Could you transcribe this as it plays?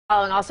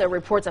Following also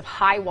reports of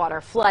high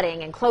water,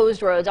 flooding, and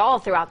closed roads all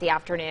throughout the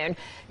afternoon.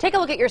 Take a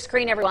look at your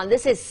screen, everyone.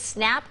 This is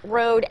Snap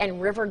Road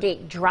and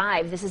Rivergate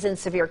Drive. This is in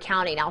Sevier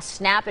County. Now,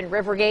 Snap and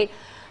Rivergate,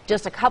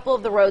 just a couple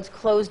of the roads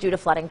closed due to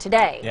flooding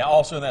today. Yeah,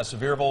 also in that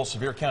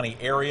Sevier County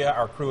area,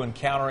 our crew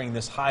encountering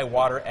this high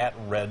water at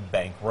Red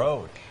Bank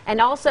Road.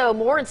 And also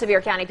more in Sevier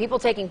County, people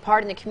taking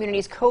part in the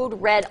community's Code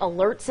Red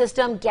alert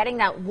system, getting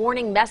that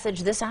warning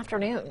message this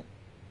afternoon.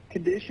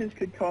 Conditions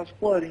could cause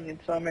flooding in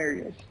some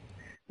areas.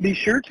 Be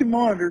sure to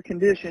monitor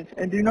conditions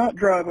and do not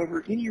drive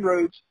over any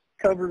roads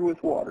covered with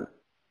water.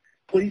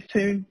 Please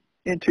tune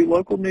into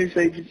local news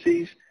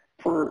agencies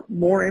for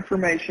more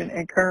information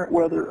and current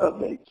weather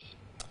updates.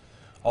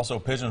 Also,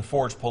 Pigeon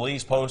Forge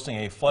police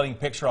posting a flooding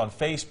picture on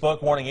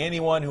Facebook, warning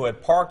anyone who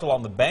had parked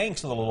along the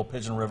banks of the Little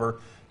Pigeon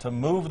River to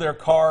move their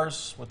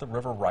cars with the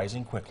river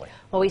rising quickly.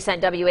 Well, we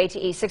sent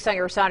WATE 6-on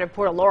your side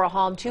reporter Laura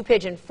Holm to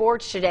Pigeon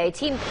Forge today.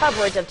 Team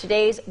coverage of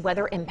today's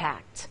weather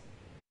impact.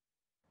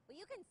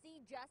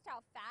 Just how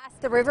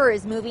fast the river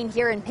is moving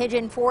here in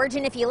Pigeon Forge,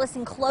 and if you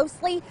listen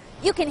closely,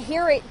 you can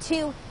hear it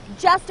too.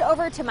 Just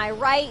over to my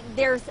right,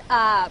 there's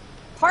a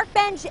park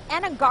bench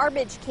and a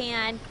garbage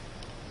can,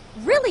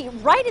 really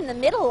right in the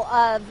middle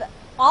of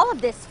all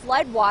of this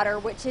flood water,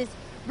 which is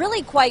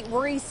really quite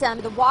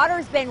worrisome. The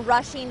water's been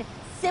rushing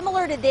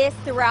similar to this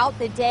throughout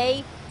the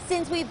day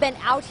since we've been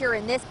out here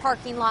in this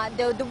parking lot,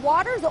 though the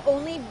water's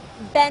only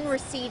been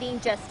receding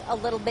just a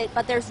little bit,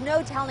 but there's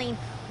no telling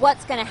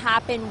what's going to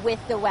happen with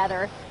the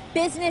weather.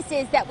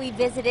 Businesses that we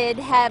visited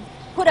have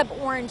put up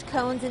orange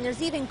cones, and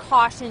there's even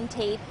caution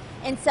tape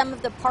in some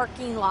of the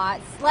parking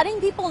lots,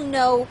 letting people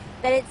know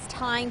that it's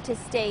time to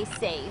stay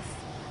safe.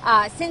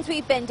 Since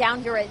we've been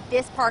down here at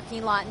this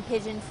parking lot in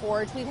Pigeon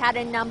Forge, we've had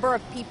a number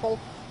of people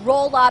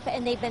roll up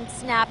and they've been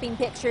snapping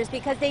pictures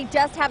because they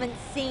just haven't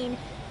seen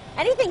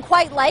anything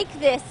quite like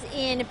this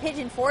in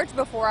Pigeon Forge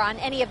before on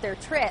any of their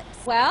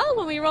trips. Well,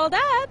 when we rolled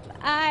up,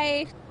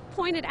 I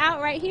pointed out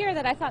right here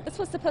that I thought this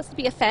was supposed to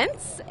be a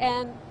fence,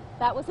 and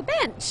that was a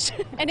bench,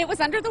 and it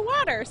was under the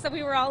water, so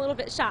we were all a little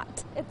bit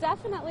shocked. It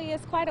definitely is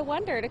quite a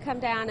wonder to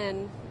come down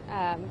and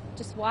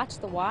just watch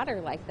the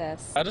water like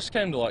this. I just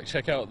came to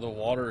check out the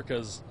water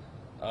because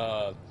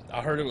I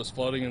heard it was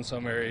flooding in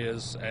some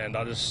areas, and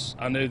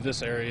I knew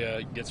this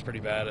area gets pretty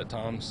bad at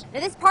times. Now,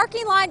 this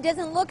parking lot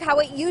doesn't look how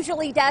it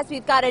usually does.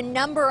 We've got a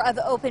number of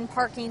open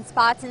parking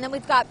spots, and then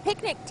we've got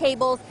picnic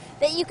tables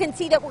that you can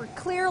see that were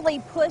clearly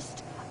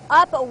pushed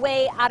up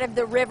away out of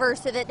the river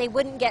so that they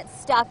wouldn't get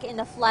stuck in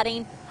the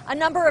flooding. A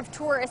number of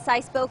tourists I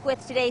spoke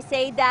with today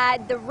say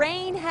that the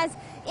rain has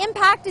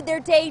impacted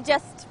their day,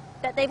 just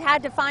that they've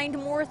had to find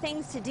more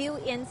things to do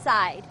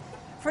inside.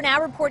 For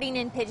now, reporting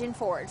in Pigeon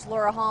Forge,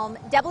 Laura Holm,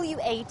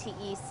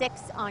 WATE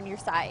 6 on your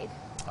side.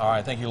 All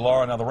right, thank you,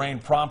 Laura. Now, the rain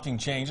prompting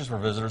changes for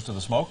visitors to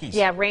the Smokies.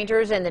 Yeah,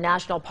 rangers in the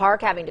national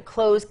park having to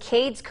close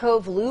Cades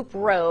Cove Loop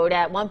Road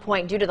at one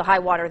point due to the high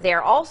water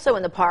there. Also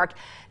in the park,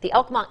 the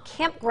Elkmont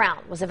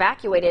campground was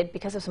evacuated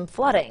because of some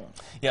flooding.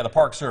 Yeah, the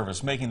Park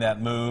Service making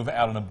that move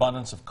out of an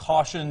abundance of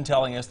caution,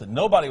 telling us that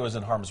nobody was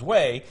in harm's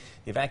way.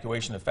 The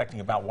evacuation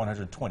affecting about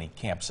 120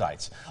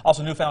 campsites.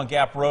 Also, Newfound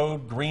Gap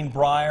Road,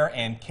 Greenbrier,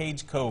 and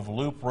Cades Cove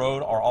Loop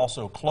Road are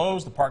also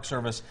closed. The Park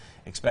Service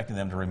expecting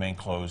them to remain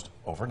closed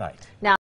overnight. Now,